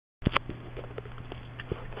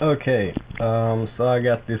Okay, so I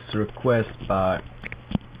got this request by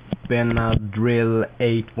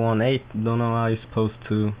Benadryl818. Don't know how you're supposed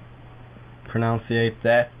to pronunciate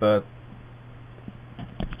that, but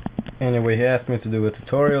anyway, he asked me to do a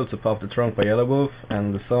tutorial to Pop the Trunk by Yelawolf,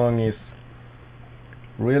 and the song is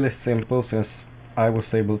really simple since I was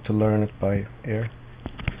able to learn it by ear.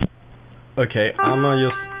 Okay, I'm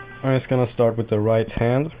just gonna start with the right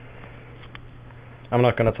hand. I'm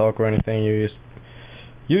not gonna talk or anything, you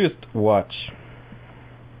just watch.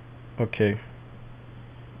 Okay.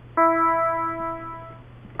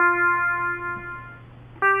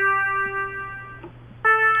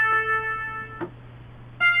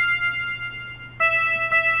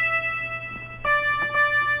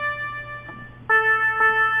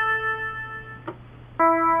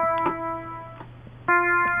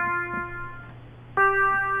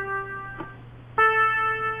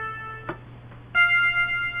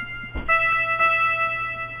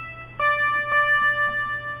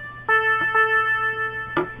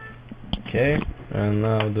 Okay, and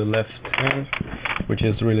now the left hand, which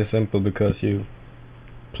is really simple because you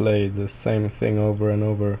play the same thing over and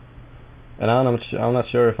over. And I'm not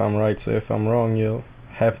sure if I'm right, so if I'm wrong you'll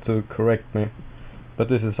have to correct me. But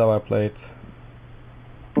this is how I play it.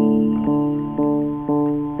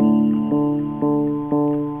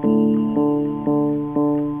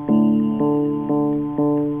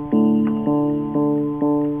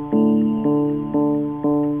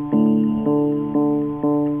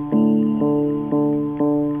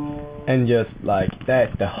 And just like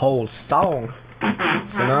that, the whole song. So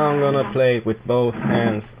now I'm gonna play it with both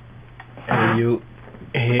hands, and you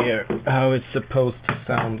hear how it's supposed to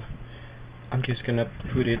sound. I'm just gonna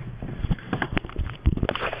put it.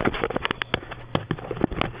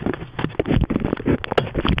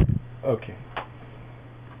 Okay.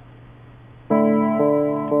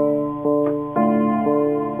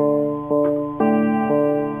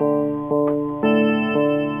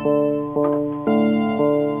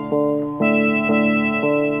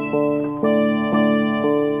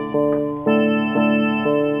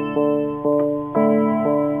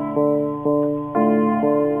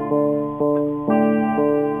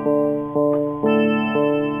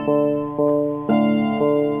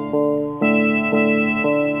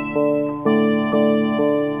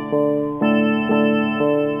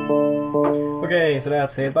 Okay, so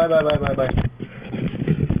that's it. Bye bye bye bye bye.